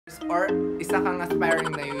or isa kang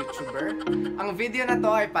aspiring na YouTuber, ang video na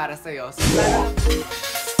to ay para sa'yo. So, sana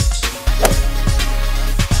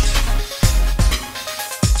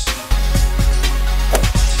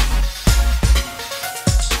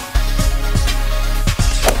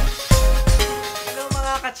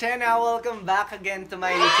Channel, welcome back again to my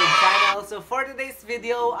YouTube channel. So for today's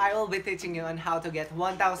video, I will be teaching you on how to get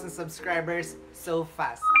 1,000 subscribers so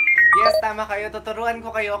fast. Yes, tama kayo. Tuturuan ko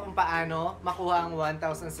kayo kung paano makuha ang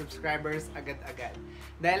 1,000 subscribers agad-agad.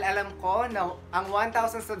 Dahil alam ko na ang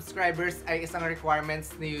 1,000 subscribers ay isang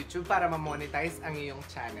requirements ni YouTube para ma-monetize ang iyong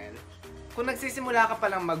channel. Kung nagsisimula ka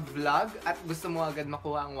palang mag-vlog at gusto mo agad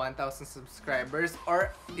makuha ang 1,000 subscribers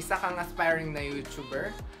or isa kang aspiring na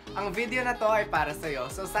YouTuber, ang video na to ay para sa'yo.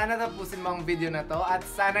 So sana tapusin mo ang video na to at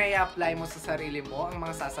sana i-apply mo sa sarili mo ang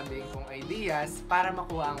mga sasabihin kong ideas para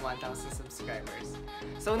makuha ang 1,000 subscribers.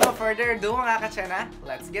 So no further ado mga ka-chena,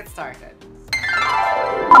 let's get started!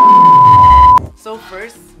 So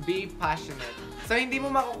first, be passionate. So hindi mo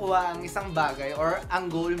makukuha ang isang bagay or ang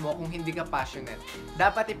goal mo kung hindi ka passionate.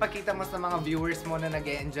 Dapat ipakita mo sa mga viewers mo na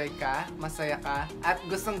nag-e-enjoy ka, masaya ka, at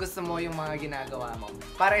gustong-gusto mo yung mga ginagawa mo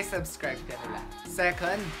para i-subscribe ka nila.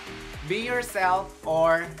 Second, be yourself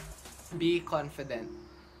or be confident.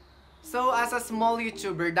 So as a small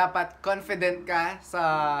YouTuber, dapat confident ka sa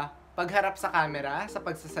pagharap sa camera, sa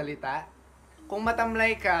pagsasalita. Kung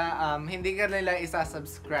matamlay ka, hindi ka nila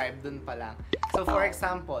isa-subscribe dun pa lang. So for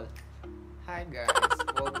example, hi guys,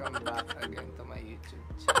 welcome back again to my YouTube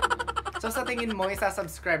channel. So sa tingin mo,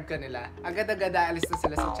 isa-subscribe ka nila, agad-agad aalis na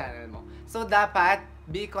sila sa channel mo. So dapat,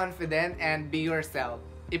 be confident and be yourself.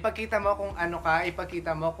 Ipakita mo kung ano ka,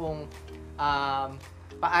 ipakita mo kung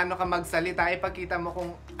paano ka magsalita, ipakita mo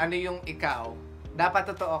kung ano yung ikaw.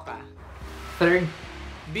 Dapat totoo ka. Third,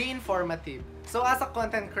 be informative. So as a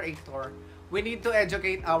content creator, we need to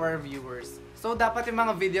educate our viewers. So dapat yung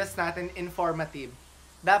mga videos natin informative.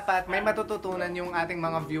 Dapat may matututunan yung ating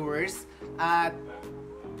mga viewers at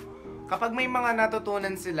kapag may mga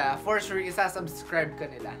natutunan sila, for sure isa-subscribe ka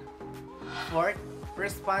nila. Fourth,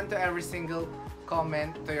 respond to every single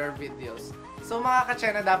comment to your videos. So mga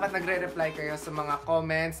ka-chena, dapat nagre-reply kayo sa mga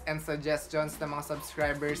comments and suggestions ng mga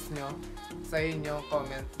subscribers nyo sa inyong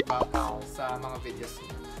comment box sa mga videos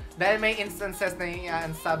nyo. Dahil may instances na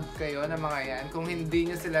i-unsub kayo ng mga yan kung hindi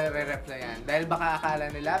nyo sila re-replyan. Dahil baka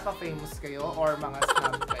akala nila pa-famous kayo or mga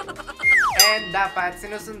snob kayo. And dapat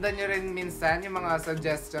sinusundan nyo rin minsan yung mga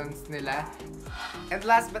suggestions nila. And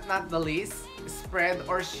last but not the least, spread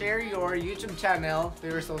or share your YouTube channel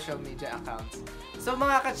to your social media accounts. So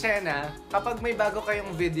mga ka-chena, kapag may bago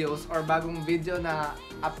kayong videos or bagong video na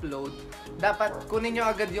upload, dapat kunin nyo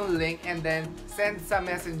agad yung link and then send sa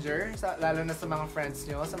messenger, lalo na sa mga friends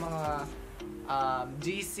nyo, sa mga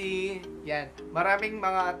GC, yan. Maraming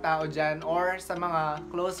mga tao dyan or sa mga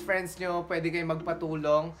close friends nyo, pwede kayong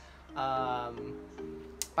magpatulong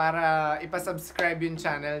para ipasubscribe yung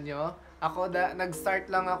channel nyo. Ako,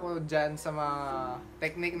 nag-start lang ako dyan sa mga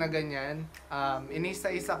technique na ganyan.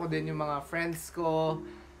 Inisa-isa ko din yung mga friends ko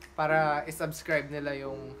para isubscribe nila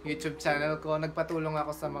yung YouTube channel ko. Nagpatulong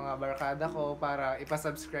ako sa mga barkada ko para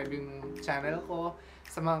ipasubscribe yung channel ko.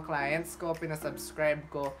 Sa mga clients ko, pinasubscribe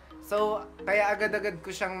ko. So, kaya agad-agad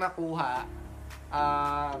ko siyang nakuha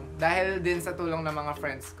dahil din sa tulong ng mga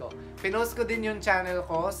friends ko. Pinost ko din yung channel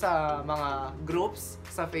ko sa mga groups,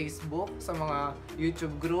 sa Facebook, sa mga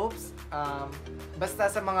YouTube groups,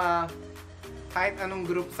 basta sa mga kahit anong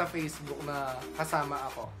group sa Facebook na kasama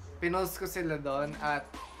ako. Pinost ko sila doon at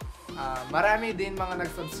marami din mga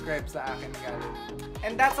nag-subscribe sa akin galing.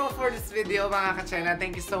 And that's all for this video mga ka-chena.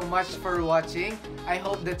 Thank you so much for watching. I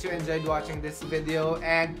hope that you enjoyed watching this video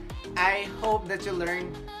and I hope that you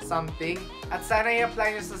learned something. At sana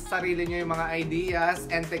i-apply nyo sa sarili nyo yung mga ideas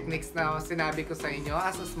and techniques na sinabi ko sa inyo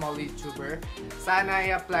as a small YouTuber. Sana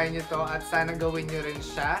i-apply nyo to at sana gawin nyo rin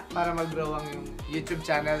siya para mag-grow ang yung YouTube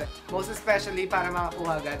channel. Most especially para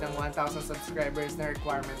makakuha agad ng 1,000 subscribers na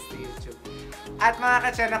requirements ni YouTube. At mga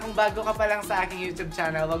ka-chena, kung bago ka pa lang sa aking YouTube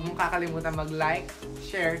channel, huwag mong kakalimutan mag-like,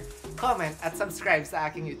 share, comment, at subscribe sa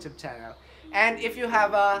aking YouTube channel. And if you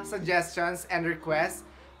have suggestions and requests,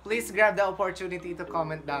 please grab the opportunity to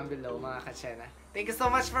comment down below mga ka-chena. Thank you so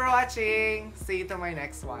much for watching! See you to my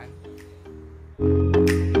next one.